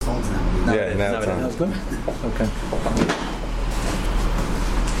Now it's on. That's good? Okay.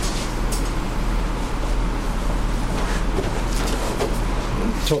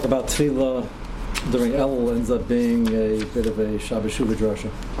 Talk about Tefilla during Elul ends up being a bit of a Shabbos Shuvah drasha.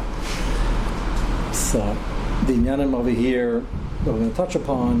 So, the inyanim over here that we're going to touch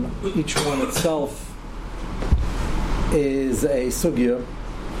upon, each one itself is a sugya,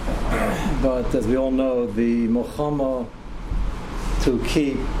 but as we all know, the mochama to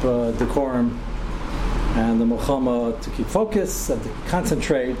keep decorum and the mochama to keep focus and to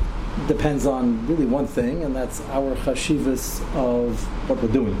concentrate depends on really one thing, and that's our chashivas of what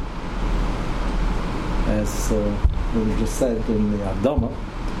we're doing. As we just said in the Adama.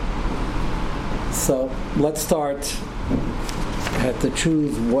 So let's start. I had to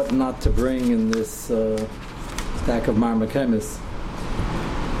choose what not to bring in this stack of Marmakemis.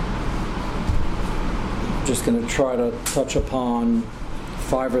 Just going to try to touch upon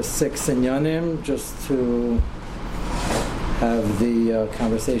 5 or 6 inyanim just to have the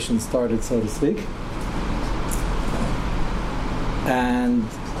conversation started, so to speak. And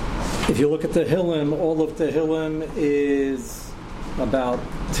if you look at the Hillim, all of the Hillim is about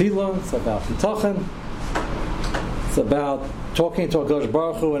Tefillah, it's about Bitachon, it's about talking to HaKadosh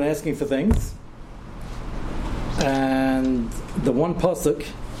Baruch Hu and asking for things. And the one pasuk,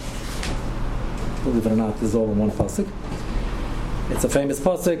 believe it or not, this is all in one pasuk. It's a famous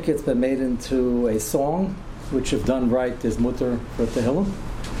pasuk. It's been made into a song, which, if done right, is mutter for Tehillim.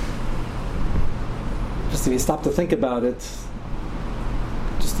 Just if you stop to think about it,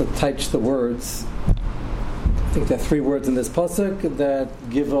 just to touch the words, I think there are 3 words in this pasuk that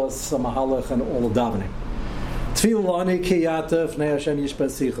give us a mahalach and all of davening. Tefillah la'ani ki yatef nei Hashem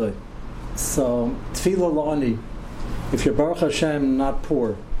yishbasichai. So, Tefillah la'ani, if you're Baruch Hashem, not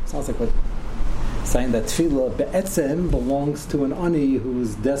poor, sounds like what saying that Tefillah be'etzem belongs to an ani who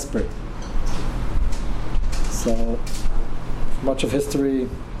is desperate. So, much of history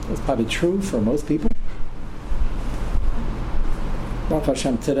is probably true for most people. Baruch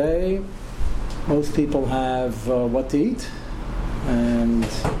Hashem, today, most people have what to eat and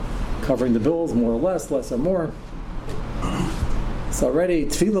covering the bills, more or less or more. So already,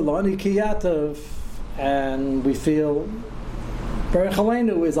 Tefillah la'ani ki yatav, and we feel Baruch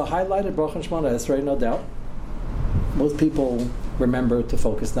Aleinu is a highlighted Baruch Shemona Esrei, no doubt. Most people remember to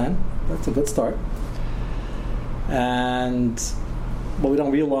focus then. That's a good start. And what we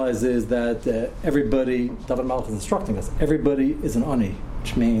don't realize is that everybody, David Malach is instructing us, everybody is an ani,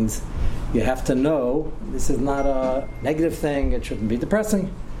 which means you have to know this is not a negative thing, it shouldn't be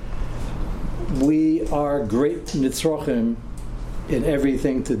depressing. We are great nitzrochim in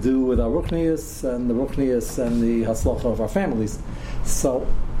everything to do with our ruchnius and the haslacha of our families. So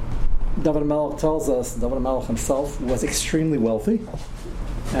David Melech tells us, David Melech himself was extremely wealthy,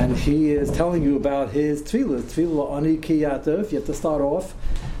 and he is telling you about his tefillah ani ki yatov. You have to start off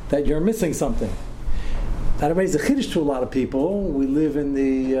that you're missing something. That is a chiddush to a lot of people. We live in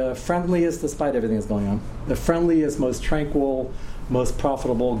the friendliest, despite everything that's going on, the friendliest, most tranquil, most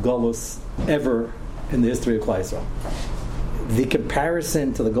profitable gullus ever in the history of Klal Yisrael. The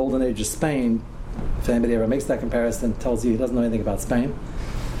comparison to the golden age of Spain, if anybody ever makes that comparison, tells you he doesn't know anything about Spain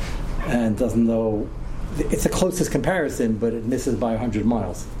and doesn't know. It's the closest comparison, but it misses by 100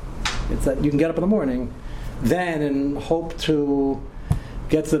 miles. It's that you can get up in the morning then and hope to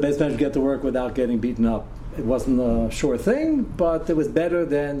get to the basement, get to work without getting beaten up. It wasn't a sure thing, but it was better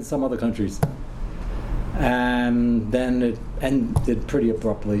than some other countries. And then it ended pretty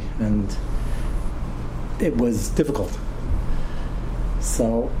abruptly, and it was difficult.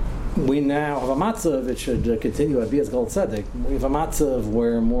 So we now have a matzav, it should continue at Bias Gold Tzedek. We have a matzav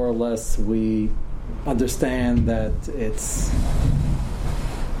where more or less we understand that it's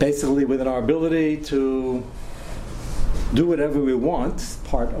basically within our ability to do whatever we want,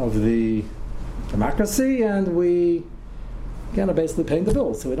 part of the democracy, and we are basically paying the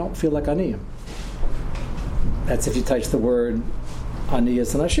bills, so we don't feel like aniyim. That's if you touch the word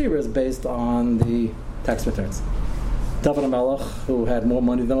aniyas and ashiras based on the tax returns. David HaMelech, who had more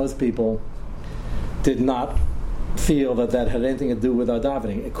money than most people, did not feel that had anything to do with our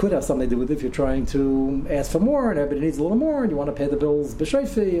davening. It could have something to do with if you're trying to ask for more and everybody needs a little more and you want to pay the bills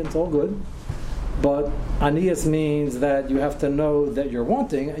b'shayfi, and it's all good. But aniyas means that you have to know that you're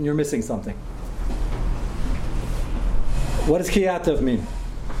wanting and you're missing something. What does kiyatav mean?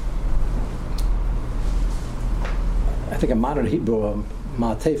 I think in modern Hebrew,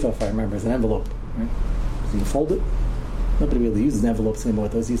 ma'atefa, if I remember, is an envelope. Right? So you fold it. Nobody really uses envelopes anymore.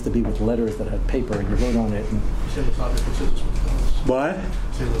 Those used to be with letters that had paper and you wrote on it. What?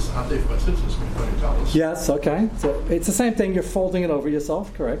 Yes, okay. So it's the same thing. You're folding it over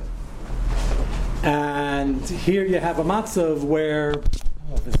yourself, correct? And here you have a matzav where,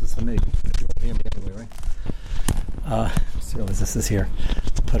 oh, this is for me. You won't hear me anyway, right? So this is here.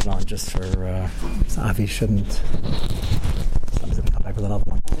 Put it on just for, Avi shouldn't. Somebody's going to come back with another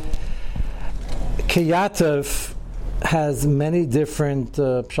one. Kiyatov has many different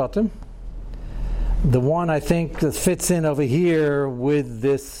pshatim. The one I think that fits in over here with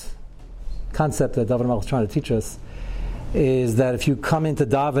this concept that David Melch is trying to teach us is that if you come into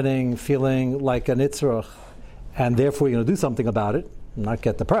davening feeling like a nitzrach and therefore you're going to do something about it, not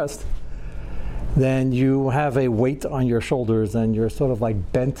get depressed, then you have a weight on your shoulders and you're sort of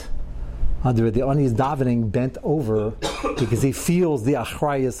like bent under it. The ani is davening bent over because he feels the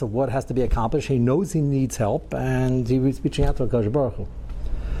achrayus of what has to be accomplished. He knows he needs help and he's reaching out to HaKadosh Baruch Hu.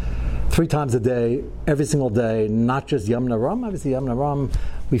 3 times a day, every single day, not just Yom Naram. Obviously Yom Naram,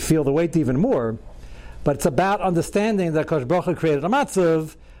 we feel the weight even more. But it's about understanding that HaKadosh Baruch Hu created a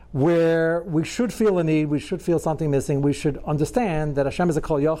matzav where we should feel a need, we should feel something missing, we should understand that Hashem is a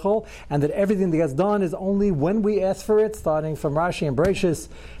kol yachol, and that everything that gets done is only when we ask for it, starting from Rashi and Bereshis.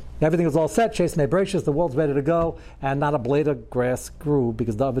 Everything is all set, Chase May Bereshis, the world's ready to go, and not a blade of grass grew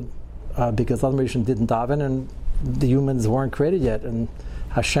because Adam Rishon didn't daven, and the humans weren't created yet, and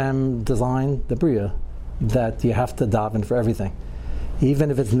Hashem designed the Bria that you have to daven for everything.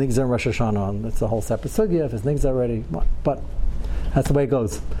 Even if it's Nigzar and Rosh Hashanah, it's a whole separate sugya. If it's Nigzar already, but that's the way it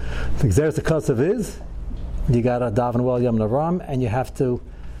goes. The Gzeres Kasav is, you got to daven well Yom Naram, and you have to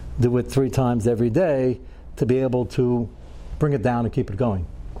do it 3 times every day to be able to bring it down and keep it going.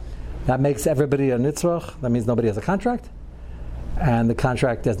 That makes everybody a nitzrach. That means nobody has a contract, and the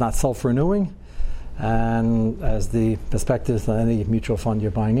contract is not self-renewing. And as the prospectus of any mutual fund you're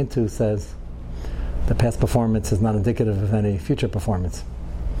buying into says, the past performance is not indicative of any future performance.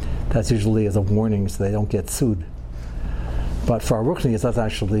 That's usually as a warning so they don't get sued. But for our Ruchnis, that's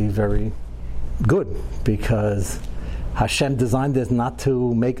actually very good because Hashem designed this not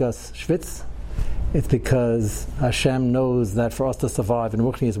to make us schwitz. It's because Hashem knows that for us to survive in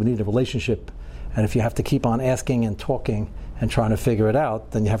Ruchnis, we need a relationship. And if you have to keep on asking and talking and trying to figure it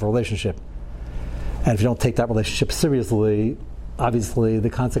out, then you have a relationship. And if you don't take that relationship seriously, obviously the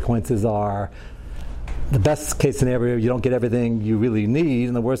consequences are the best case scenario, you don't get everything you really need,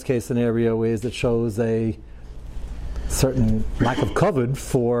 and the worst case scenario is it shows a certain lack of covet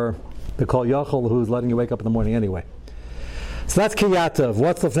for the Kol Yachol who's letting you wake up in the morning anyway. So that's Kiyatov.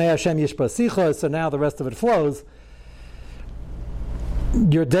 What's Lefnei Hashem Yishpa Sicha? So now the rest of it flows.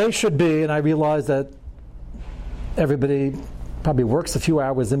 Your day should be, and I realize that everybody probably works a few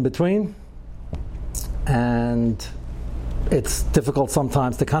hours in between, and it's difficult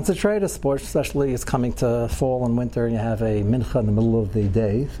sometimes to concentrate, especially it's coming to fall and winter and you have a mincha in the middle of the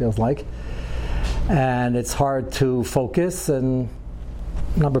day, feels like. And it's hard to focus, and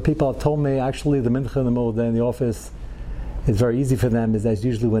a number of people have told me actually the mincha in the middle of the day in the office is very easy for them, is that's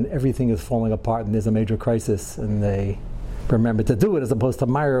usually when everything is falling apart and there's a major crisis and they remember to do it, as opposed to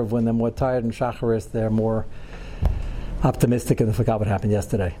Ma'ariv when they're more tired, and Shacharis they're more optimistic and they forgot what happened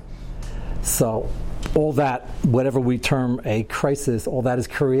yesterday. So all that, whatever we term a crisis, all that is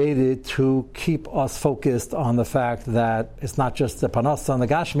created to keep us focused on the fact that it's not just the panas on the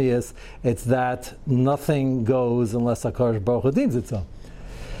gashmias, it's that nothing goes unless HaKadosh Baruch Hu deems it so.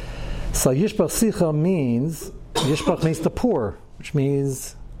 So Yishbach Sicha means, Yishbach means to pour, which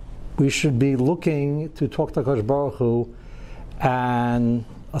means we should be looking to talk to HaKadosh Baruch Hu, and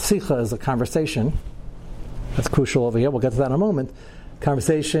a Sicha is a conversation. That's crucial over here, we'll get to that in a moment.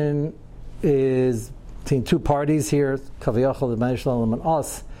 Conversation is between 2 parties here, Kaviyachal, the Bnei Shalom, and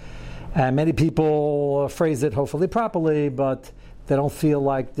us. And many people phrase it hopefully properly, but they don't feel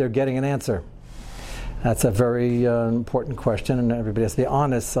like they're getting an answer. That's a very important question, and everybody has to be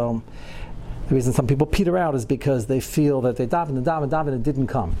honest. So the reason some people peter out is because they feel that they daven, and it didn't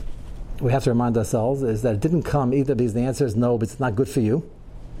come. We have to remind ourselves is that it didn't come either because the answer is no, but it's not good for you,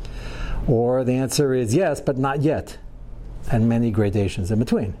 or the answer is yes, but not yet, and many gradations in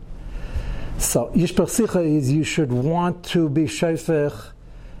between. So Yishpach Sicha is you should want to be Shofech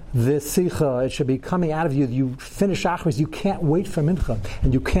this Sicha. It should be coming out of you. You finish Achris, you can't wait for Mincha,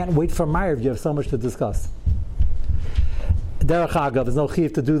 and you can't wait for Ma'ariv. You have so much to discuss. Derech Agav, there's no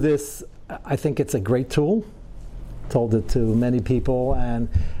chiv to do this. I think it's a great tool. Told it to many people, and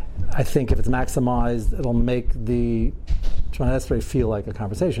I think if it's maximized, it'll make the Shemona Esrei feel like a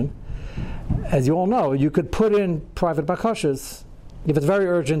conversation. As you all know, you could put in private bakashas if it's very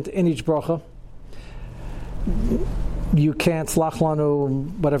urgent in each bracha. You can't slach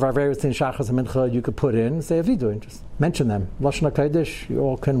lanu, whatever various in shachas and mincha you could put in. Say avidu, just mention them. Lashon HaKodesh, you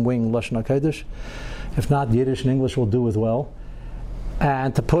all can wing Lashon HaKodesh. If not, Yiddish and English will do as well.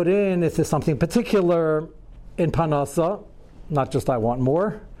 And to put in, if there's something particular in Panasa, not just I want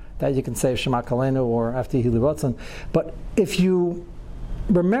more, that you can say Shema Kalenu or after Hili Ratzon. But if you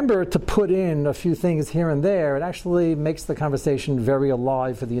remember to put in a few things here and there, it actually makes the conversation very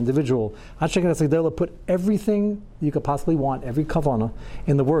alive for the individual. Put everything you could possibly want, every kavana,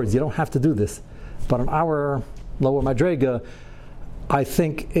 in the words. You don't have to do this. But on our lower madrega, I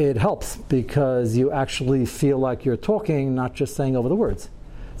think it helps because you actually feel like you're talking, not just saying over the words.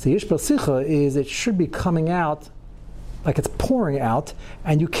 So Yishba Sicha is it should be coming out like it's pouring out,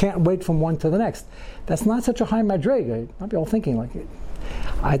 and you can't wait from one to the next. That's not such a high madrega. You might be all thinking like,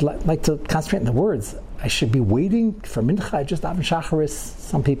 I'd like to concentrate on the words. I should be waiting for mincha. I just davened shacharis.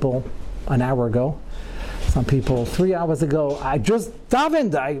 Some people an hour ago, some people 3 hours ago. I just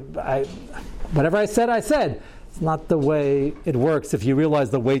davened. I whatever I said. It's not the way it works if you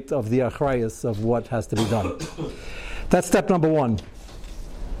realize the weight of the achrayus of what has to be done. That's step number one.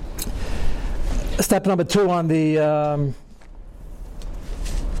 Step number two on the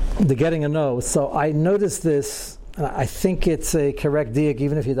getting a no. So I noticed this. I think it's a correct diak,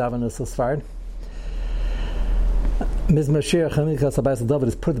 even if you daven as a Sfard. Mizmor Shir Chanukah Sabayis David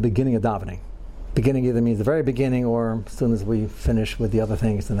is put at the beginning of davening. Beginning either means the very beginning, or as soon as we finish with the other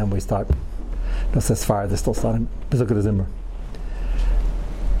things, and then we start. No says Sfard. They're still starting Bezukah Zimmer.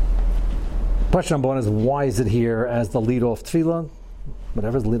 Question number one is, why is it here as the lead off Tefilla?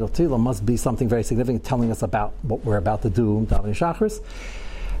 Whatever is the lead off Tefilla must be something very significant, telling us about what we're about to do, davening Shacharis.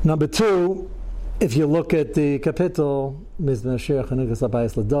 Number two, if you look at the kapitel, Mizmor Shir Chanukah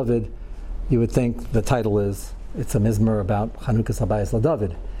Sabayis LaDavid, you would think the title is, it's a mizmor about Chanukah Sabayis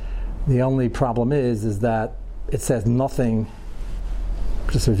LaDavid. The only problem is that it says nothing,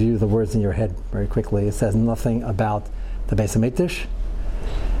 just review the words in your head very quickly, it says nothing about the Beis HaMikdash.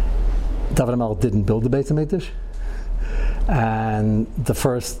 David HaMelech didn't build the Beis HaMikdash. And the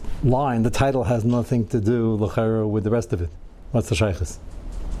first line, the title has nothing to do, l'chayra, with the rest of it. What's the shaykhis?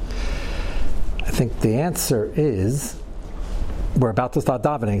 I think the answer is, we're about to start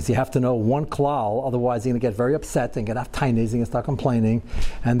davening, so you have to know one klal, otherwise you're going to get very upset and get off tainis and start complaining,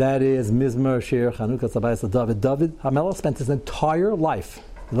 and that is Mizmor Shir Chanukah Sabayis LaDavid. David HaMelech spent his entire life,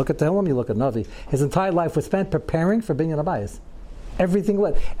 you look at Tehillim, you look at Navi, his entire life was spent preparing for being an abayis. Every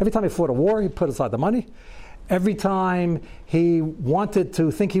time he fought a war, he put aside the money. Every time he wanted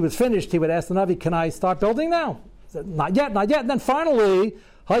to think he was finished, he would ask the Navi, can I start building now? He said, not yet. And then finally,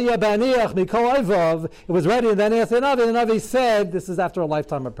 it was ready, and then he asked the Navi said, this is after a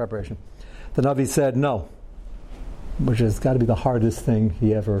lifetime of preparation. The Navi said no, which has got to be the hardest thing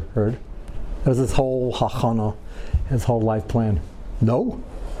he ever heard. That was his whole hachana, his whole life plan. No?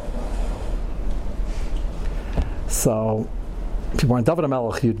 So, if you weren't David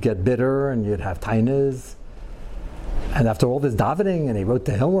HaMelech, you'd get bitter, and you'd have tainas. And after all this davening, and he wrote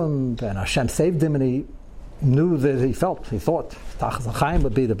Tehillim, and Hashem saved him, and he knew that he thought Tachas HaChaim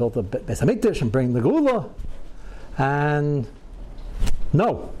would be to build the Beis HaMikdash and bring the Gula. And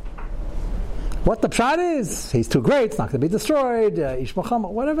no. What the pshat is, he's too great, it's not going to be destroyed, Ish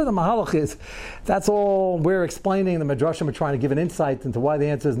Muhammad, whatever the mahalach is, that's all we're explaining. The Midrashim are trying to give an insight into why the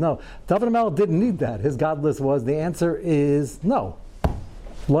answer is no. David HaMelech didn't need that. His God list was, the answer is no.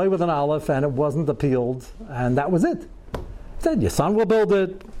 Loy with an aleph, and it wasn't appealed, and that was it. He said, your son will build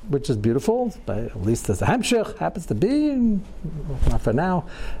it, which is beautiful, but at least there's a hemshech, happens to be, not for now.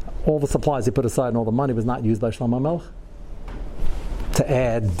 All the supplies he put aside and all the money was not used by Shlomo HaMelech to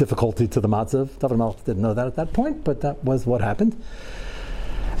add difficulty to the matzav. David HaMelech didn't know that at that point, but that was what happened.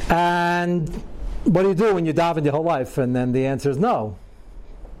 And what do you do when you daven your whole life? And then the answer is no.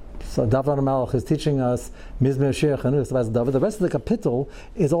 So David HaMelech is teaching us Mizmor Shir Chanukah Sabayis LaDavid. The rest of the kapitel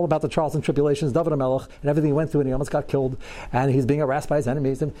is all about the trials and tribulations, David HaMelech, and everything he went through, and he almost got killed, and he's being harassed by his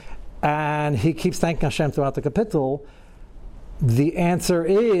enemies, and he keeps thanking Hashem throughout the kapitel. The answer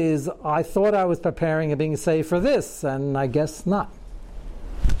is, I thought I was preparing and being saved for this, and I guess not.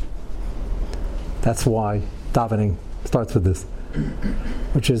 That's why davening starts with this,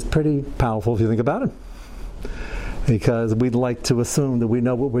 which is pretty powerful if you think about it. Because we'd like to assume that we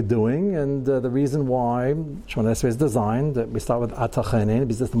know what we're doing, and the reason why Shemona Esrei is designed, that we start with Atachanin,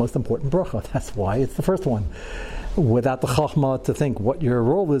 because it's the most important bracha. That's why it's the first one. Without the chachma to think what your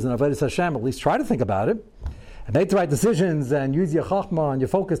role is in Avodas Hashem, at least try to think about it, and make the right decisions, and use your chachma and your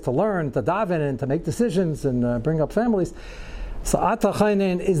focus to learn, to daven, and to make decisions, and bring up families. So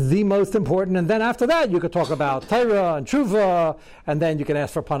Atachainin is the most important, and then after that you could talk about Torah and Tshuva, and then you can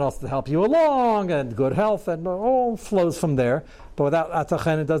ask for panos to help you along, and good health, and all flows from there. But without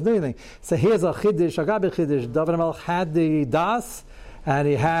Atachainin it doesn't do anything. So here's a chiddush, agabi chiddush. David HaMelech had the das, and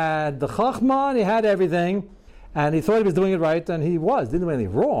he had the chachma, and he had everything, and he thought he was doing it right, and he didn't do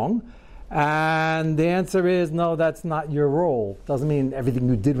anything wrong. And the answer is, no, that's not your role. Doesn't mean everything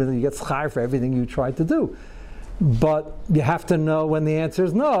you did with it, you get schar for everything you tried to do. But you have to know when the answer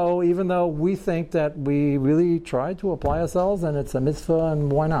is no, even though we think that we really tried to apply ourselves and it's a mitzvah,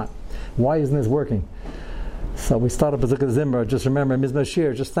 and why not? Why isn't this working? So we start up with the Zimra. Just remember, Mizmor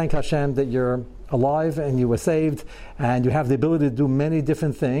Shir, just thank Hashem that you're alive and you were saved and you have the ability to do many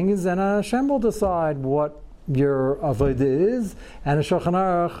different things, and Hashem will decide what your avodah is, and in Shulchan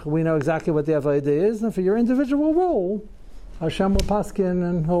Aruch we know exactly what the avodah is, and for your individual role, Hashem will paskin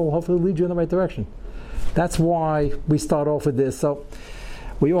and he'll hopefully lead you in the right direction. That's why we start off with this. So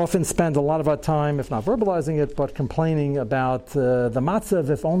we often spend a lot of our time, if not verbalizing it, but complaining about the matzav.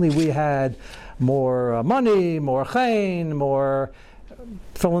 If only we had more money, more chayin, more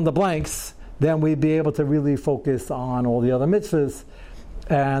fill in the blanks, then we'd be able to really focus on all the other mitzvahs.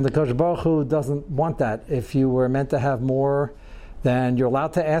 And the Kodesh Baruch Hu doesn't want that. If you were meant to have more, then you're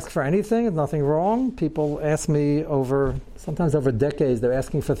allowed to ask for anything. There's nothing wrong. People ask me sometimes over decades, they're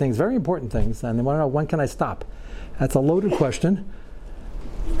asking for things, very important things, and they want to know, when can I stop? That's a loaded question.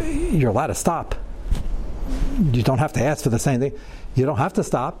 You're allowed to stop. You don't have to ask for the same thing. You don't have to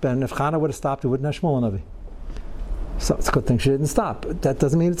stop, and if Chana would have stopped, it wouldn't have Shmuel Navi. So it's a good thing she didn't stop. That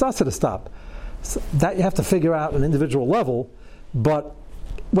doesn't mean it's us to stop. So that you have to figure out at an individual level, but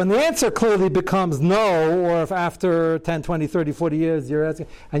when the answer clearly becomes no, or if after 10, 20, 30, 40 years you're asking,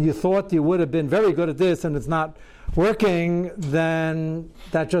 and you thought you would have been very good at this and it's not working, then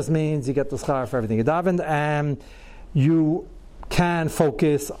that just means you get the schar for everything you davened, and you can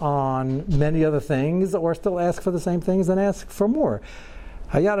focus on many other things, or still ask for the same things and ask for more.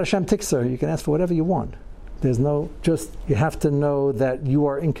 Hayat Hashem Tikser, you can ask for whatever you want. You have to know that you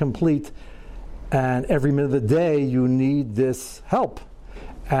are incomplete, and every minute of the day you need this help.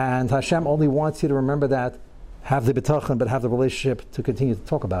 And Hashem only wants you to remember that, have the bitachon, but have the relationship to continue to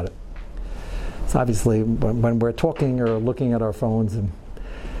talk about it. So obviously, when we're talking or looking at our phones, and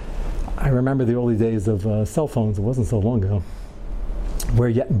I remember the early days of cell phones, it wasn't so long ago, where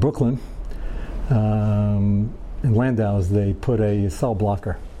yet in Brooklyn, in Landau's, they put a cell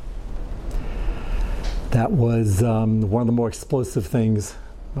blocker. That was one of the more explosive things.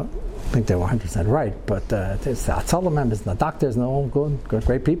 I think they were 100% right, but it's the Atzalah members and the doctors and all good,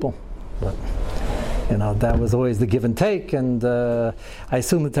 great people. But that was always the give and take, and I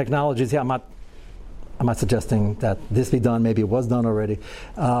assume the technology is here. I'm not suggesting that this be done. Maybe it was done already,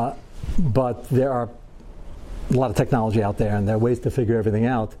 but there are a lot of technology out there, and there are ways to figure everything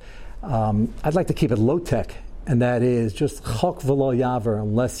out. I'd like to keep it low tech, and that is just chok v'lo yaver,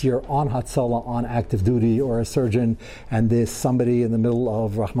 unless you're on Hatzalah, on active duty, or a surgeon, and there's somebody in the middle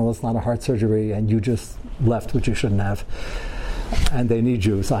of Rahman a heart surgery, and you just left, which you shouldn't have, and they need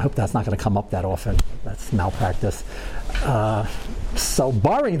you. So I hope that's not going to come up that often. That's malpractice. So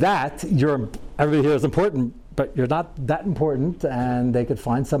barring that, everybody here is important, but you're not that important, and they could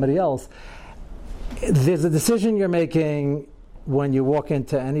find somebody else. There's a decision you're making when you walk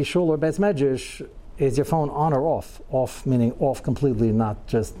into any shul or beis medrash. Is your phone on or off? Off meaning off completely, not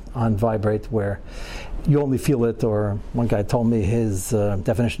just on vibrate where you only feel it. Or one guy told me his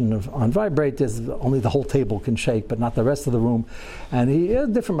definition of on vibrate is only the whole table can shake, but not the rest of the room. And he has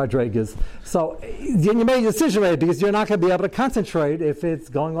different madrigas. So then you made a decision, right? Because you're not going to be able to concentrate if it's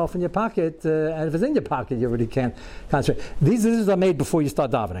going off in your pocket, and if it's in your pocket, you really can't concentrate. These decisions are made before you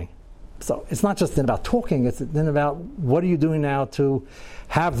start davening. So it's not just then about talking, it's then about what are you doing now to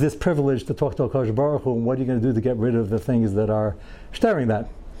have this privilege to talk to HaKadosh Baruch Hu, and what are you going to do to get rid of the things that are stirring that.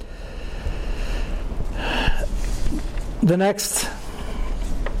 The next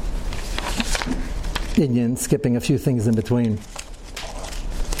Inyan, skipping a few things in between.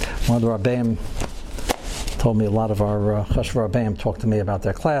 One of the Rabbeim told me, a lot of our Chashva Rabbeim talked to me about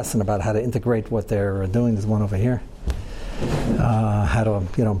their class and about how to integrate what they're doing. There's one over here. How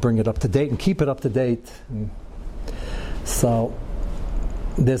to bring it up to date and keep it up to date. And so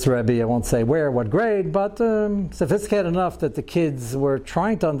this Rebbe, I won't say where, what grade, but sophisticated enough that the kids were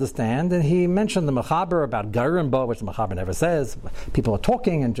trying to understand, and he mentioned the Mechaber about Garimba, which the Mechaber never says. People are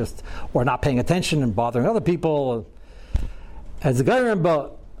talking and or not paying attention and bothering other people as a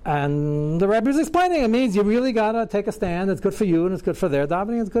Garimba. And the Rebbe was explaining, it means you really got to take a stand. It's good for you and it's good for their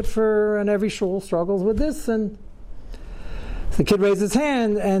davening. It's good and every shul struggles with this. And the kid raised his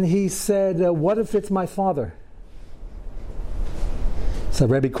hand and he said, what if it's my father? So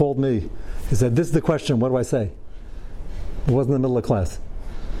Rebbe called me. He said, this is the question, what do I say? It wasn't in the middle of class.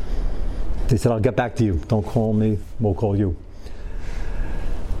 He said, I'll get back to you. Don't call me, we'll call you.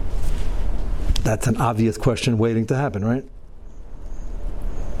 That's an obvious question waiting to happen, right?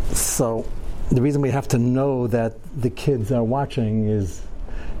 So the reason we have to know that the kids are watching is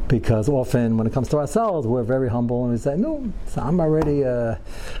because often when it comes to ourselves, we're very humble and we say, no, so I'm already a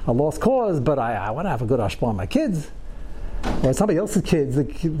lost cause, but I want to have a good hashpah on my kids. Or somebody else's kids,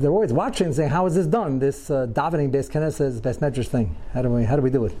 they're always watching and saying, how is this done? This davening based Knesset, best medrash thing. How do we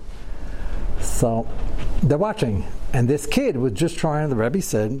do it? So they're watching. And this kid was just trying, the Rebbe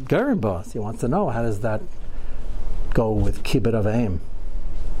said, Gerin boss. He wants to know, how does that go with kibbut of aim?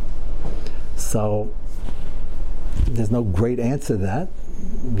 So there's no great answer to that.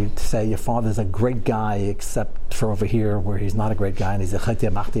 You say your father's a great guy, except for over here where he's not a great guy and he's a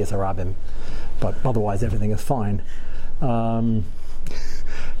chaytia machti as a rabbim, but otherwise everything is fine.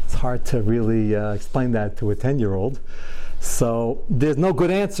 It's hard to really explain that to a 10-year-old. So there's no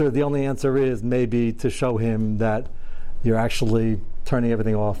good answer. The only answer is maybe to show him that you're actually turning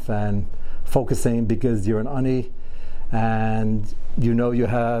everything off and focusing because you're an ani and you know you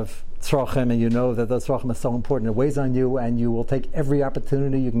have tzrachim, and you know that those tzrachim are so important. It weighs on you, and you will take every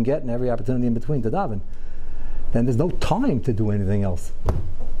opportunity you can get and every opportunity in between to daven. Then there's no time to do anything else.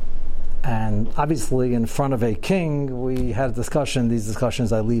 And obviously, in front of a king, we had a discussion. These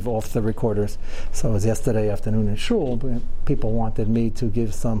discussions I leave off the recorders. So it was yesterday afternoon in shul. People wanted me to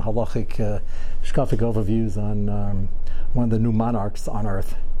give some halachic, shkafic overviews on one of the new monarchs on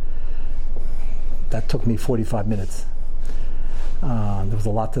earth. That took me 45 minutes. There was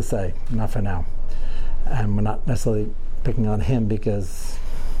a lot to say, not for now. And we're not necessarily picking on him because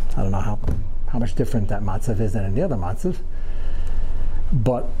I don't know how much different that matzav is than any other matzav.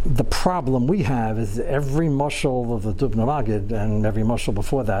 But the problem we have is every mashal of the Dubno Magid and every mashal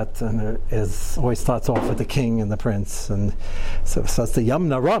before that and always starts off with the king and the prince. And so it's the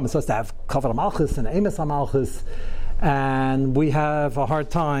Yamna Ram, it's supposed to have Kavod HaMalchus and Emes HaMalchus. And we have a hard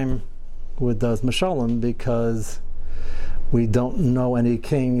time with those mashalim because we don't know any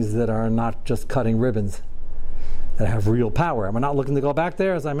kings that are not just cutting ribbons, that have real power. And we're not looking to go back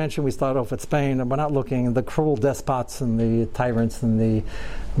there. As I mentioned, we started off with Spain, and we're not looking at the cruel despots and the tyrants and the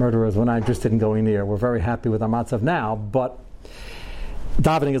murderers. We're not interested in going there. We're very happy with our matzav now, but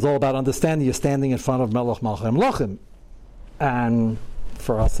davening is all about understanding you're standing in front of Melech Malchei Melachim. And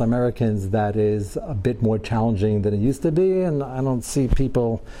for us Americans, that is a bit more challenging than it used to be, and I don't see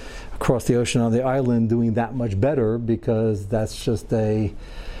people across the ocean on the island doing that much better because that's just a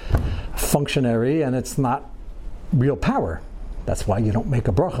functionary and it's not real power. That's why you don't make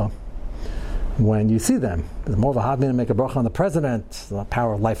a bracha when you see them. There's more of a hadmin to make a bracha on the president, the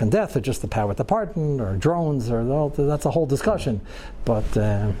power of life and death, or just the power at the pardon, or drones, or that's a whole discussion. But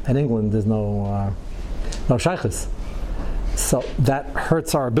in England, there's no shaykhs. So that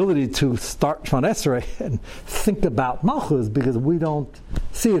hurts our ability to start Shemona Esrei and think about Malchus because we don't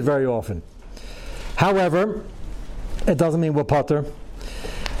see it very often. However, it doesn't mean we're potter.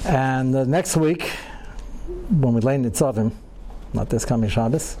 And next week, when we lay in Nitzavim, not this coming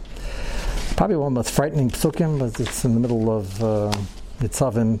Shabbos, probably one of the most frightening psukim, but it's in the middle of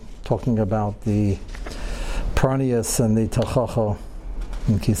Nitzavim, talking about the Pranius and the Tachacha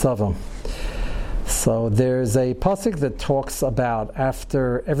in Kisavim. So there's a pasuk that talks about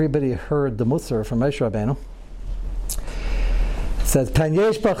after everybody heard the Musar from Moshe Rabbeinu. It says, "Pen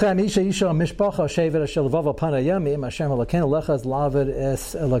yesh bachem isha mishpacha shevet asher levav panayamim Hashem Elokeinu lechaz lavid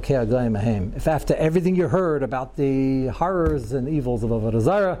es Elokei Agayim ahem." If after everything you heard about the horrors and evils of Avodah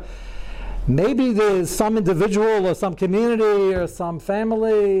Zarah, maybe there's some individual or some community or some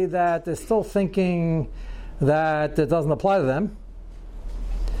family that is still thinking that it doesn't apply to them.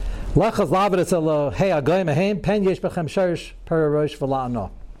 Lechaz lavid es Elokei Agayim ahem pen yesh bachem sharish perirosh v'la'ano.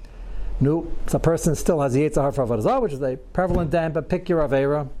 No, so a person still has the Yetzer for Avodah Zarah, which is a prevalent dan, but pick your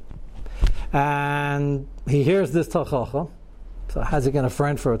Avera. And he hears this Tachacha. So how's he going to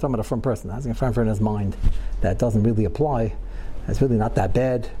friend for, talking about a from person, how's he going to friend for in his mind? That doesn't really apply. It's really not that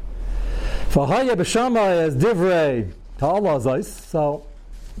bad. V'haya b'shamai as divrei ta'ala zais. So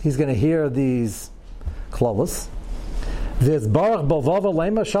he's going to hear these klalos. V'zbarach b'vava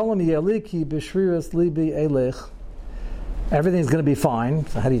lema shalom yeliki b'shriras libi elech. Everything's going to be fine.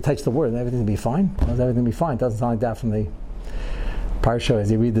 So how do you touch the word? Everything's going to be fine? How does everything be fine? It doesn't sound like that from the Parsha as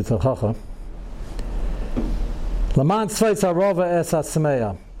you read the Tachacha. Laman tzveitz harova es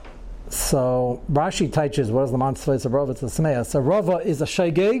ha-smeya. So Rashi teaches what is Laman tzveitz harova es ha-smeya. So Rava is a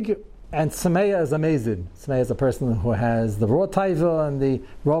shegeg and Smeya is a mezid. Smeya is a person who has the raw taiva, and the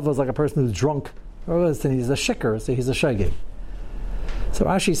Rava is like a person who's drunk. And he's a shikr, so he's a shegeg. So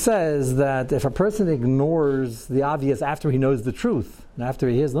Rashi says that if a person ignores the obvious after he knows the truth, and after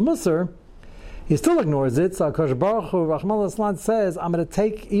he hears the Musar, he still ignores it. So HaKadosh Baruch Hu, Rahman al-Islam, says, I'm going to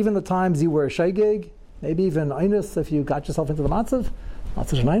take even the times you were a shegeg, maybe even einus if you got yourself into the matzav, not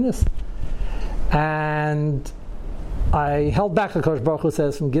such an einus, And I held back, the Kosh Baruch Hu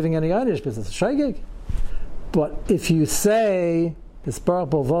says, from giving any Einish because it's a shegig. But if you say, I'm going to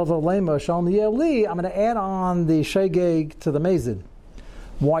add on the shegig to the mezid.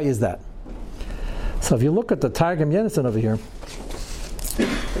 Why is that? So if you look at the Targum Yenison over here,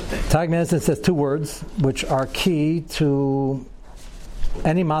 Targum Yenison says two words which are key to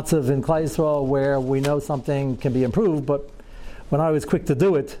any matzav in Klal Yisrael where we know something can be improved, but we're not always quick to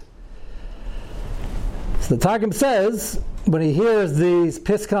do it. So the Targum says, when he hears these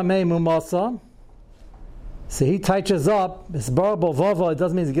Piska Me Mumasa, so he touches up, it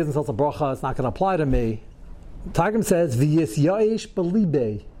doesn't mean he gives himself a bracha, it's not going to apply to me. Targum says, V'yis ya'ish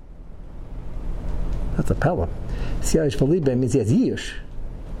b'libe. That's a pella. Ya'ish b'libe means he has yish.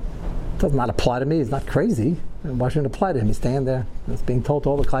 It does not apply to me, he's not crazy. Why shouldn't it apply to him? He's standing there, it's being told to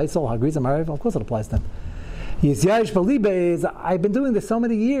all the Klaisel, Hagriz and Mariv, of course it applies to him. Yis ya'ish b'libe is, I've been doing this so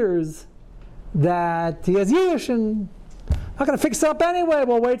many years that he has yish and I'm not going to fix it up anyway.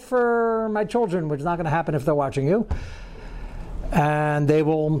 We'll wait for my children, which is not going to happen if they're watching you. And they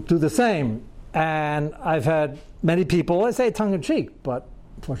will do the same. And I've had many people, I say it tongue-in-cheek, but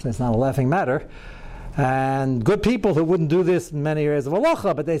unfortunately it's not a laughing matter, and good people who wouldn't do this in many areas of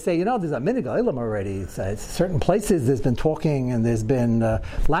halacha, but they say, there's a minig olam already. It's certain places there's been talking and there's been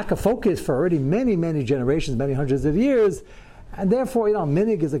lack of focus for already many, many generations, many hundreds of years, and therefore,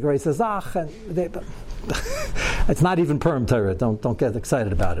 minig is a great sazach, and it's not even Purim Torah. Don't get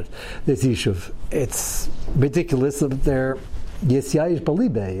excited about it. This yishuv, it's ridiculous. They're Yes, Ya'ish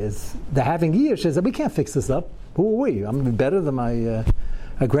Balibe is the having Yish is that we can't fix this up. Who are we? I'm going to be better than my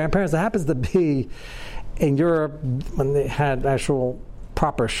grandparents. It happens to be in Europe when they had actual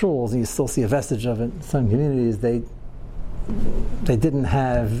proper shuls, and you still see a vestige of it in some communities. They didn't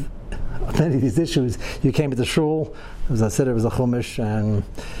have many of these issues. You came to the shul, as I said, it was a chumash, and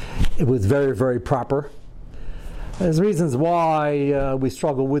it was very, very proper. There's reasons why we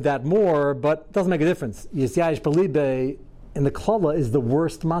struggle with that more, but it doesn't make a difference. Yes, Ya'ish Balibe in the klala is the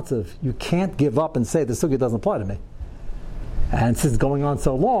worst matzav. You can't give up and say the sugya doesn't apply to me. And since it's going on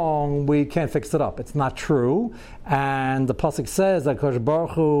so long, we can't fix it up. It's not true. And the pasuk says that Kosh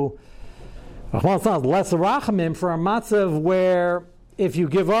Baruch Hu, less rachamim for a matzav where if you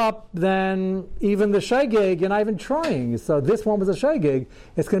give up, then even the shegig, you're not even trying. So this one was a shegig.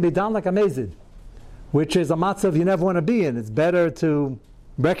 It's going to be done like a mezid, which is a matzav you never want to be in. It's better to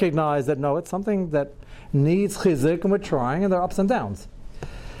recognize that no, it's something that needs chizik, and we're trying, and there are ups and downs.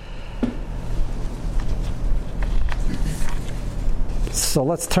 So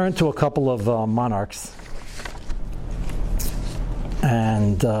let's turn to a couple of monarchs,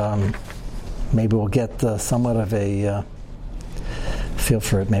 and maybe we'll get somewhat of a feel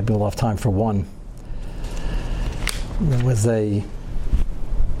for it. Maybe we'll have time for one. There was a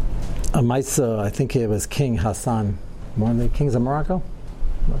Maisa, I think it was King Hassan, one of the kings of Morocco,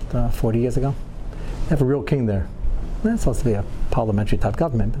 about 40 years ago. They have a real king there. It's supposed to be a parliamentary type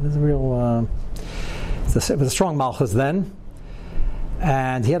government, but there's a real, it was a strong malchus then.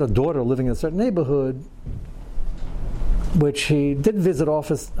 And he had a daughter living in a certain neighborhood, which he didn't visit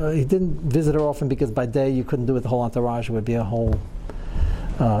he didn't visit her often because by day you couldn't do it with the whole entourage. It would be a whole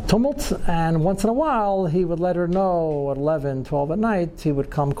tumult. And once in a while, he would let her know at 11, 12 at night, he would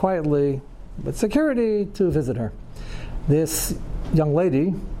come quietly with security to visit her. This young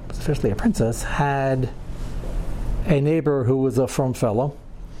lady, especially a princess, had a neighbor who was a firm fellow,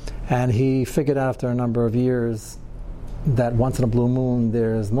 and he figured out after a number of years that once in a blue moon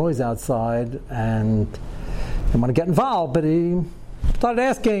there's noise outside and didn't want to get involved, but he started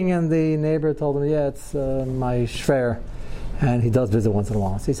asking, and the neighbor told him, yeah, it's my shver, and he does visit once in a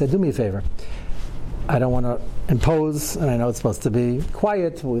while. So he said, do me a favor, I don't want to impose, and I know it's supposed to be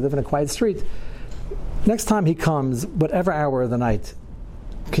quiet, we live in a quiet street. Next time he comes, whatever hour of the night,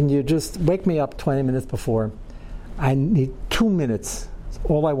 can you just wake me up 20 minutes before? I need 2 minutes. That's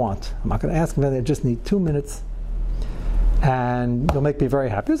all I want. I'm not going to ask him anything. I just need 2 minutes. And you'll make me very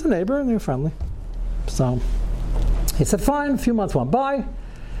happy. He was a neighbor, and they were friendly. So he said, fine. A few months went by.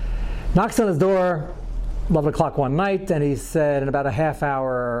 Knocks on his door, 11 o'clock one night, and he said in about a half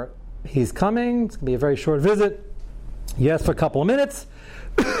hour, he's coming. It's going to be a very short visit. He asked for a couple of minutes.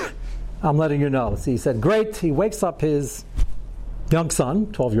 I'm letting you know. So he said, great. He wakes up his young son,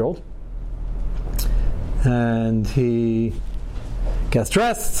 12-year-old, and he gets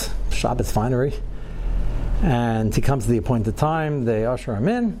dressed, Shabbos finery, and he comes to the appointed time. They usher him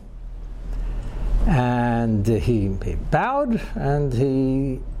in, and he bowed, and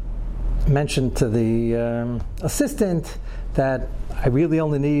he mentioned to the assistant that I really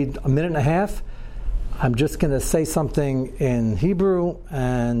only need a minute and a half, I'm just going to say something in Hebrew,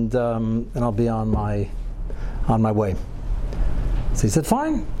 and I'll be on my way. So he said,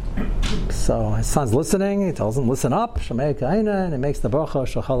 fine. So his son's listening. He tells him, listen up, Shemei Ka'ina, and he makes the bracha,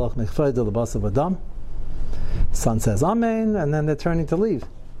 Shachalach Michvei de L'Basav Adam. His son says, Amen, and then they're turning to leave.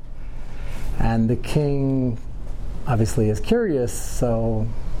 And the king obviously is curious, so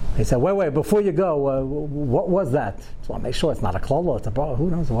he said, wait, before you go, what was that? So I'll make sure it's not a klala, it's a bracha,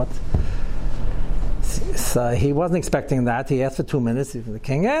 who knows what. So he wasn't expecting that. He asked for 2 minutes. The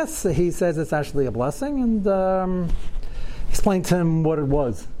king asks, he says it's actually a blessing, and explained to him what it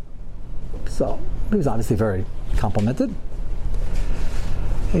was. So he was obviously very complimented.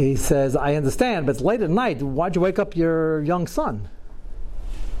 He says, I understand, but it's late at night. Why'd you wake up your young son?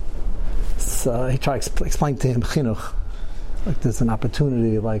 So he tried to explain to him chinuch, like there's an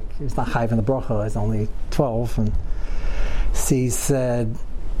opportunity, like he's not chayv in the bracha, he's only 12. And so he said,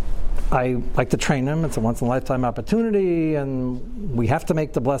 I like to train him. It's a once-in-a-lifetime opportunity, and we have to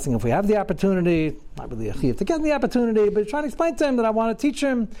make the blessing if we have the opportunity. Not really a chiyuv to get the opportunity, but trying to explain to him that I want to teach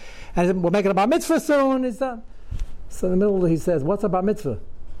him, and we're making a bar mitzvah soon. So in the middle, he says, "What's a bar mitzvah?"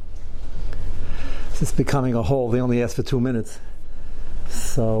 This is becoming a whole. They only asked for 2 minutes.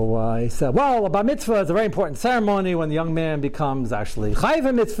 So he said, "Well, a bar mitzvah is a very important ceremony when the young man becomes actually chayv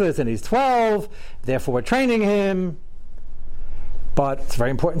in mitzvahs, and he's 12. Therefore, we're training him." But it's a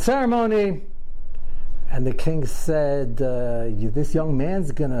very important ceremony. And the king said, this young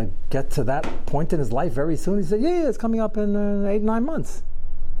man's going to get to that point in his life very soon. He said, yeah, it's coming up in 8-9 months.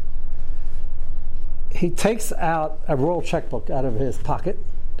 He takes out a royal checkbook out of his pocket.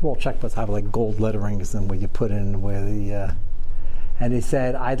 The royal checkbooks have like gold letterings and where you put in where the... and he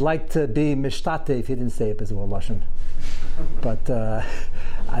said, I'd like to be mishtate, if he didn't say it as a Russian. But...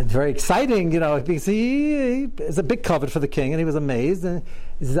 very exciting, because he is a big covet for the king, and he was amazed. And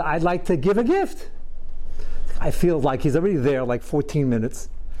he said, I'd like to give a gift. I feel like he's already there, like 14 minutes,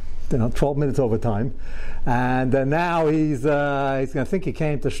 12 minutes overtime. And now he's going to think he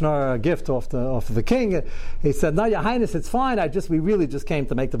came to schnorr a gift off the king. He said, no, Your Highness, it's fine. We really just came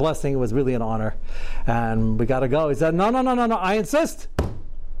to make the blessing. It was really an honor. And we got to go. He said, no, I insist.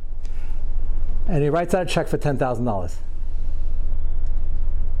 And he writes out a check for $10,000.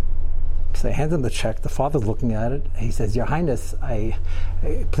 So they hand him the check. The father's looking at it. He says, Your Highness,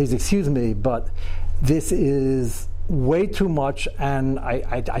 please excuse me, but this is way too much, and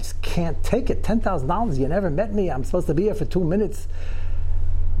I just can't take it. $10,000, you never met me. I'm supposed to be here for 2 minutes.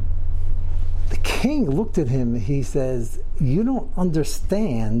 The king looked at him. He says, you don't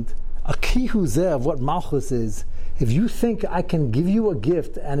understand a kihuzeh of what malchus is. If you think I can give you a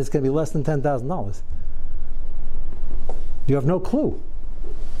gift and it's going to be less than $10,000, you have no clue.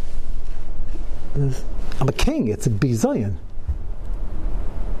 I'm a king. It's a bizayon.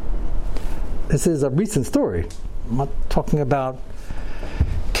 This is a recent story. I'm not talking about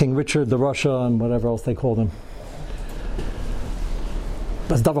King Richard the Russia and whatever else they called him.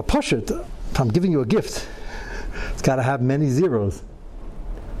 But it's davar pashut. I'm giving you a gift. It's got to have many zeros.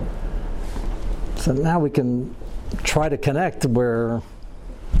 So now we can try to connect where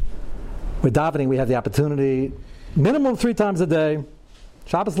we're davening. We have the opportunity, minimum 3 times a day.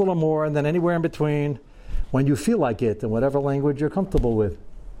 Shabbos a little more, and then anywhere in between, when you feel like it, in whatever language you're comfortable with.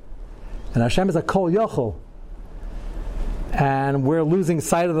 And Hashem is a kol yochel. And we're losing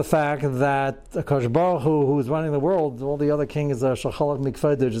sight of the fact that Akash Baruch Hu, who's running the world, all the other kings are shachalach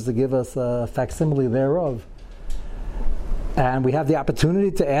mikveder, just to give us a facsimile thereof. And we have the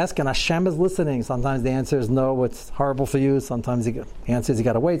opportunity to ask, and Hashem is listening. Sometimes the answer is no, it's horrible for you. Sometimes the answer is you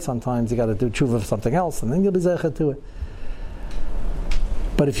got to wait. Sometimes you got to do tshuva for something else, and then you'll be zeichet to it.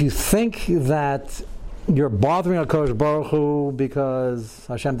 But if you think that you're bothering HaKadosh Baruch Hu because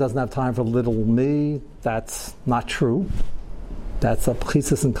Hashem doesn't have time for little me, that's not true. That's a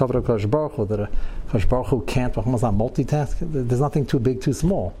pchisis and cover of HaKadosh Baruch Hu, that HaKadosh Baruch Hu can't multitask. There's nothing too big, too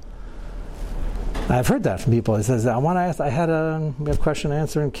small. I've heard that from people. He says, I want to ask, we had a question and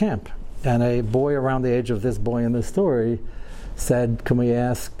answer in camp, and a boy around the age of this boy in this story said, can we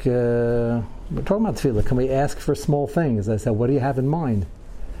ask, we're talking about Tefilla, can we ask for small things? I said, what do you have in mind?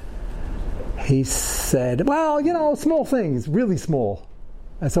 He said, well, small things, really small.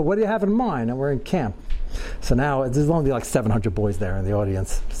 I said, what do you have in mind? And we're in camp. So now there's only like 700 boys there in the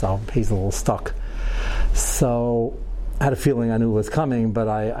audience, so he's a little stuck. So I had a feeling I knew it was coming, but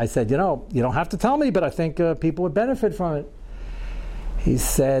I said, you don't have to tell me, but I think people would benefit from it. He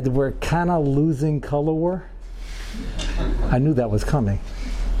said, we're kind of losing color war. I knew that was coming.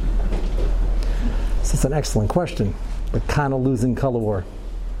 So it's an excellent question. We're kind of losing color war.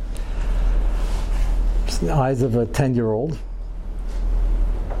 Just in the eyes of a 10-year-old.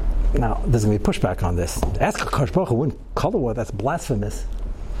 Now, there's going to be pushback on this. Ask HaKadosh Baruch Hu win color war, that's blasphemous.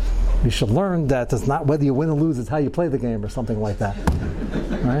 You should learn that it's not whether you win or lose, it's how you play the game or something like that.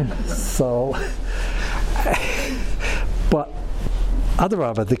 Right? So, but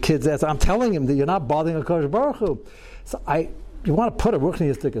Adarabah, the kids ask, I'm telling him that you're not bothering HaKadosh Baruch Hu. So you want to put a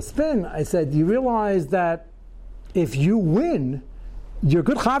ruchniistic spin. I said, you realize that if you win, your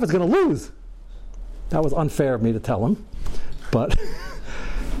good chav is going to lose. That was unfair of me to tell him. But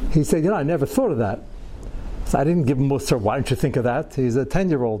he said, I never thought of that. So I didn't give him Musar, why don't you think of that? He's a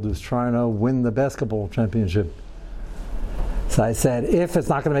 10-year-old who's trying to win the basketball championship. So I said, if it's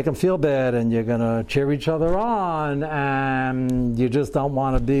not going to make him feel bad and you're going to cheer each other on and you just don't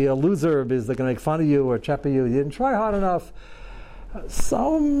want to be a loser because they're going to make fun of you or chep you didn't try hard enough,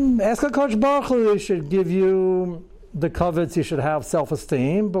 so ask HaKadosh Baruch Hu, he should give you the covetz, you should have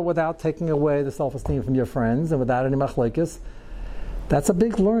self-esteem, but without taking away the self-esteem from your friends and without any machlekes. That's a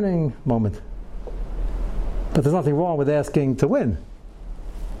big learning moment. But there's nothing wrong with asking to win.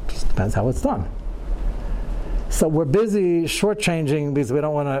 It just depends how it's done. So we're busy shortchanging because we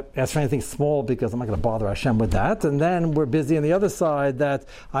don't want to ask for anything small because I'm not going to bother Hashem with that. And then we're busy on the other side that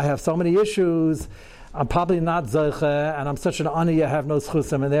I have so many issues, I'm probably not zeiche, and I'm such an ani, I have no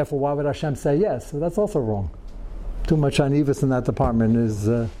schusim, and therefore why would Hashem say yes? So that's also wrong. Too much anivus in that department is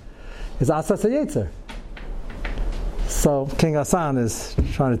asas yetzer. So King Hassan is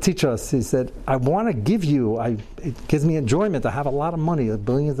trying to teach us. He said, I want to give you, it gives me enjoyment to have a lot of money,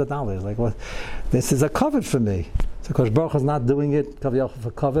 billions of dollars. Like, well, this is a covet for me. So Kosh Baruch is not doing it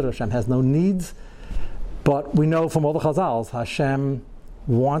for covet. Hashem has no needs. But we know from all the Chazals, Hashem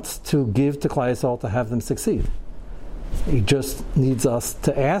wants to give to Klal Yisrael to have them succeed. He just needs us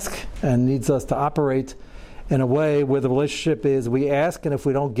to ask and needs us to operate in a way where the relationship is we ask, and if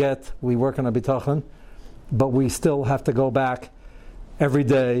we don't get, we work on a bitachon. But we still have to go back every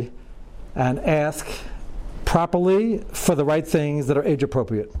day and ask properly for the right things that are age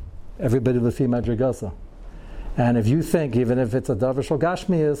appropriate. Everybody lefi madrigasa. And if you think, even if it's a davar shel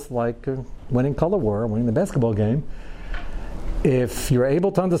gashmias, like winning color war, winning the basketball game, if you're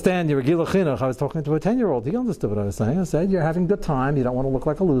able to understand your Gila Chinuch, I was talking to a 10-year-old, he understood what I was saying. I said, you're having a good time, you don't want to look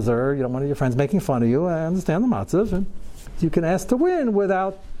like a loser, you don't want your friends making fun of you, I understand the matzav, and you can ask to win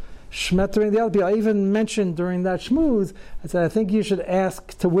without shmettering the other people. I even mentioned during that shmooze, I said, I think you should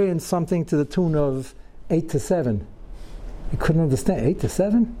ask to win something to the tune of 8-7. He couldn't understand,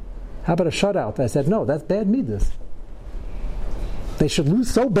 8-7? How about a shutout? I said, no, that's bad midas. They should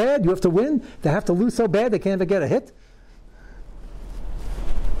lose so bad, you have to win. They have to lose so bad, they can't even get a hit.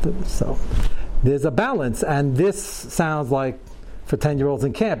 So, there's a balance, and this sounds like for 10-year-olds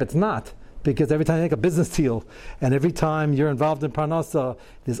in camp, it's not. Because every time you make a business deal, and every time you're involved in parnasa,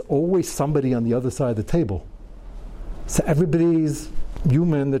 there's always somebody on the other side of the table. So everybody's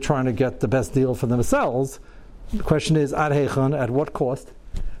human, they're trying to get the best deal for themselves. The question is, ad heichon, at what cost?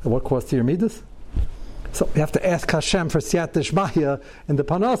 At what cost to your midas? So we have to ask Hashem for siyat deshmaya in the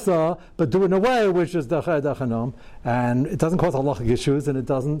parnasa, but do it in a way which is dachanom, and it doesn't cause halachic issues, and it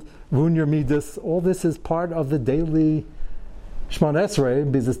doesn't ruin your midas. All this is part of the daily Shemona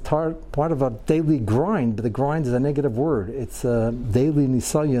Esrei, because it's part of a daily grind, but the grind is a negative word. It's a daily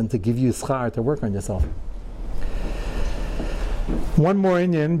nisayon to give you schar to work on yourself. One more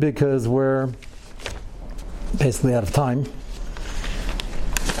inyan, because we're basically out of time.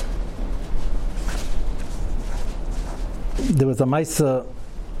 There was a maisa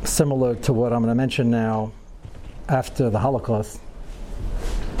similar to what I'm going to mention now after the Holocaust.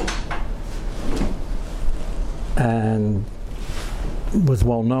 And was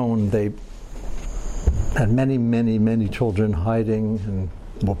well known. They had many, many, many children hiding and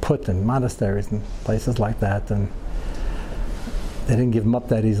were put in monasteries and places like that, and they didn't give them up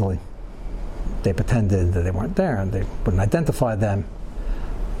that easily. They pretended that they weren't there and they wouldn't identify them.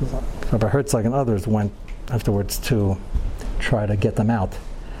 Rabbi Herzog and others went afterwards to try to get them out.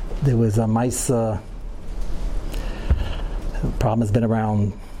 There was a maisa. The problem has been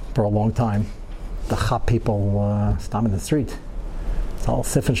around for a long time. The Chap people stop in the street. It's all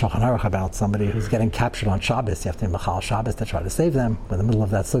Sif and Shulchan Aruch about somebody who's getting captured on Shabbos. You have to be Machal Shabbos to try to save them. We're in the middle of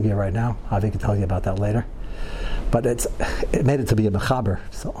that sugya right now. Avi can tell you about that later. But it made it to be a mechaber.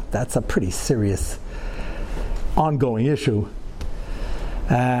 So that's a pretty serious, ongoing issue.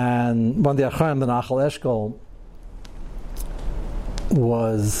 And one of the Achronim, the Nachal Eshkol,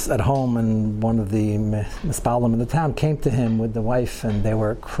 was at home, and one of the mispalim in the town came to him with the wife, and they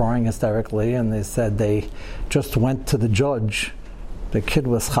were crying hysterically, and they said they just went to the judge. The kid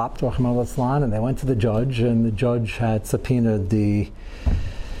was chapped, and they went to the judge, and the judge had subpoenaed the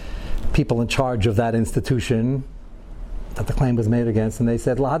people in charge of that institution that the claim was made against, and they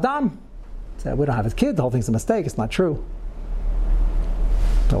said, Lahadam. Said, we don't have his kid, the whole thing's a mistake, it's not true.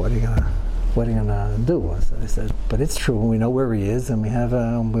 So what are you gonna do? So they said, but it's true, we know where he is, and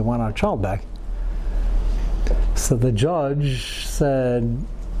we want our child back. So the judge said,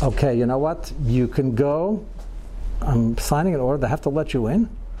 okay, you know what? You can go. I'm signing an order. They have to let you in.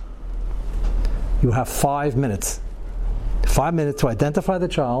 You have 5 minutes. 5 minutes to identify the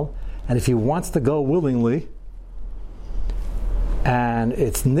child, and if he wants to go willingly, and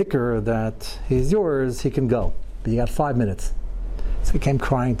it's nicker that he's yours, he can go. But you got 5 minutes. So he came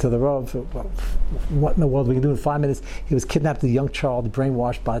crying to the Rav, what in the world we can do in 5 minutes? He was kidnapped as a young child,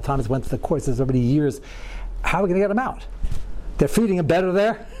 brainwashed. By the time he went to the courts, there's already years. How are we going to get him out? They're feeding him better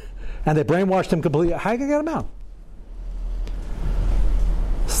there, and they brainwashed him completely. How are you going to get him out?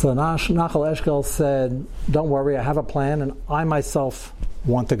 So Nachal Eshkel said, don't worry, I have a plan, and I myself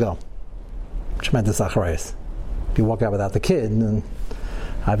want to go. Tremendous acharayis. If you walk out without the kid, then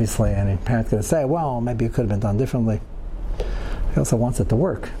obviously any parent's going to say, well, maybe it could have been done differently. He also wants it to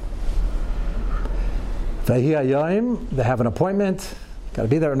work. They have an appointment, got to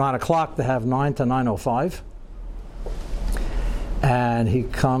be there at 9 o'clock, they have 9 to 9:05. And he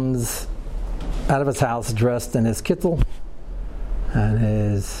comes out of his house dressed in his kittel and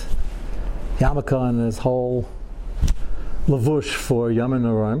his yarmulke and his whole lavush for Yom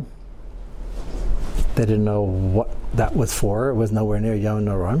Noraim. They didn't know what that was for. It was nowhere near Yom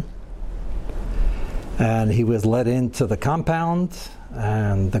Noraim. And he was led into the compound,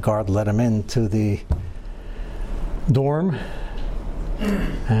 and the guard let him into the dorm.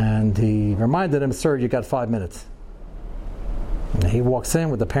 And he reminded him, sir, you got 5 minutes. And he walks in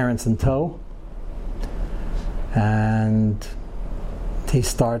with the parents in tow, and he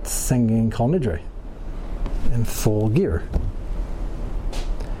starts singing Kol Nidre in full gear.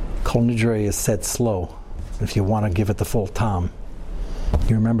 Kol Nidre is said slow, if you want to give it the full tom.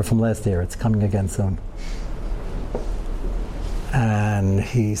 You remember from last year, it's coming again soon. And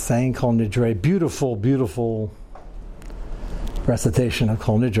he's saying Kol Nidre, beautiful, beautiful recitation of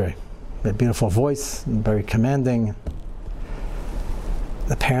Kol Nidre. A beautiful voice, and very commanding.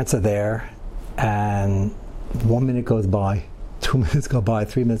 The parents are there, and 1 minute goes by, 2 minutes go by,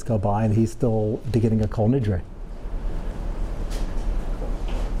 3 minutes go by, and he's still beginning a Kol Nidre.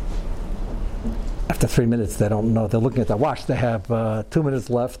 After 3 minutes, they don't know. They're looking at their watch. They have 2 minutes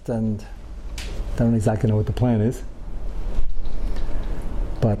left, and they don't exactly know what the plan is.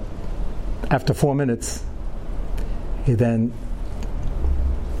 But after 4 minutes, he then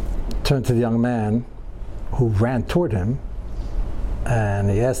turned to the young man who ran toward him, and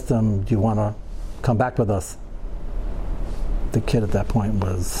he asked him, do you want to come back with us? The kid at that point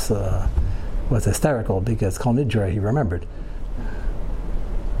was hysterical because Kol Nidre, he remembered.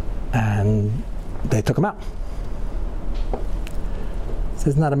 And they took him out. So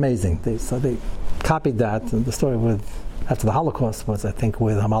isn't that amazing? So they copied that, and the story after the Holocaust was, I think,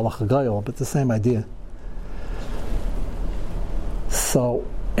 with Hamalach HaGayol, but the same idea. So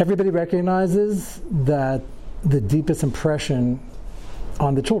everybody recognizes that the deepest impression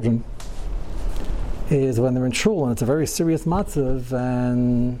on the children is when they're in shul, and it's a very serious matzav,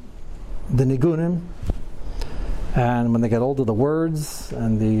 and the nigunim, and when they get older, the words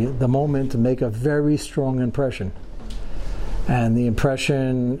and the moment to make a very strong impression. And the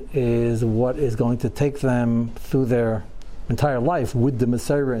impression is what is going to take them through their entire life with the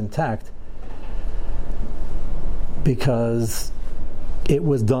Messiah intact, because it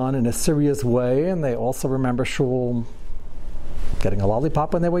was done in a serious way, and they also remember shul getting a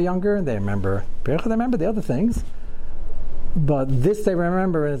lollipop when they were younger, and they remember the other things. But this they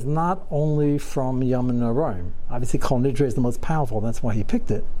remember is not only from Yom Noraim. Obviously, Kol Nidre is the most powerful. That's why he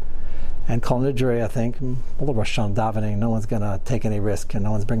picked it. And Kol Nidre, I think, all the Rosh Hashanah davening, no one's going to take any risk, and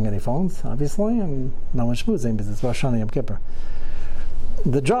no one's bringing any phones, obviously, and no one's schmoozing because it's Rosh Hashanah Yom Kippur.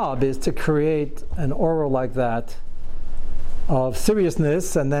 The job is to create an aura like that of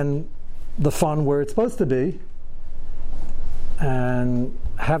seriousness, and then the fun where it's supposed to be, and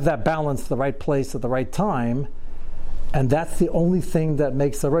have that balance, the right place at the right time. And that's the only thing that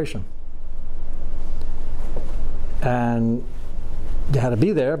makes a Rishon. And you had to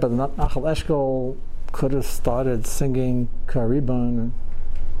be there, but Nachal Eshkel could have started singing Karibon.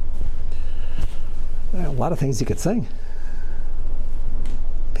 A lot of things he could sing.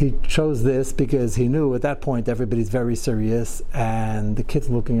 He chose this because he knew at that point everybody's very serious, and the kid's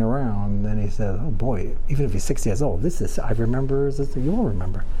looking around, and he said, oh boy, even if he's 6 years old, I remember as you will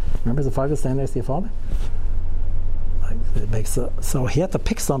remember. Remember as a 5 year standing next to your father? So he had to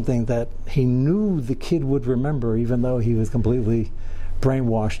pick something that he knew the kid would remember, even though he was completely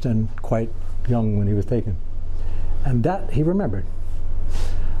brainwashed and quite young when he was taken. And that he remembered.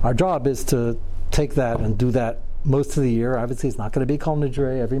 Our job is to take that and do that most of the year. Obviously, it's not going to be Kol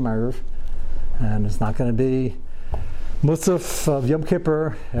Nidre every Ma'ariv, and it's not going to be Musaf of Yom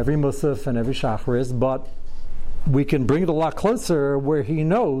Kippur every Musaf and every Shacharis, but we can bring it a lot closer where he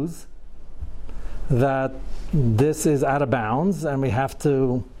knows that this is out of bounds and we have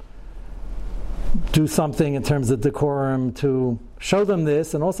to do something in terms of decorum to show them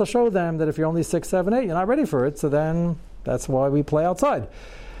this, and also show them that if you're only 6, 7, 8, you're not ready for it, so then that's why we play outside.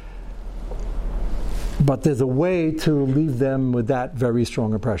 But there's a way to leave them with that very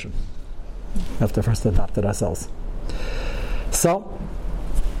strong impression. We have to first adopt it ourselves. So,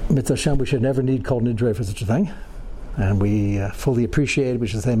 Mitzvah Hashem, we should never need Kol Nidre for such a thing. And we fully appreciate, we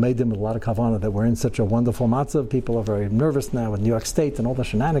should say, made them with a lot of kavanah that we're in such a wonderful matzav. People are very nervous now with New York State and all the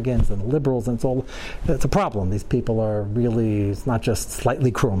shenanigans and the liberals, and it's a problem. These people are really, it's not just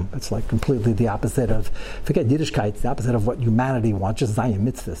slightly krum, it's like completely the opposite of, forget Yiddishkeit, the opposite of what humanity wants, just Zayin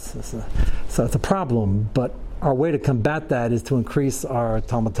mitzvahs. So it's a problem, but our way to combat that is to increase our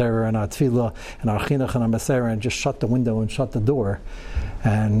Talmud Torah and our Tefilla and our Chinuch and our Masera, and just shut the window and shut the door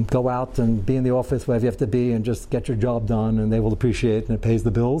and go out and be in the office wherever you have to be and just get your job done, and they will appreciate it and it pays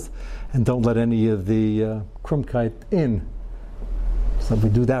the bills, and don't let any of the krumkeit in. So if we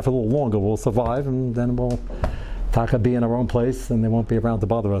do that for a little longer, we'll survive, and then we'll be in our own place and they won't be around to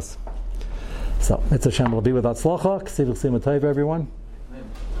bother us. So it's a Shem will be with Atzlacha. Ksiv Ksiv Matayv, everyone.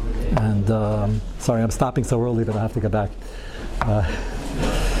 And sorry I'm stopping so early, but I have to get back.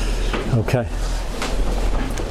 Okay.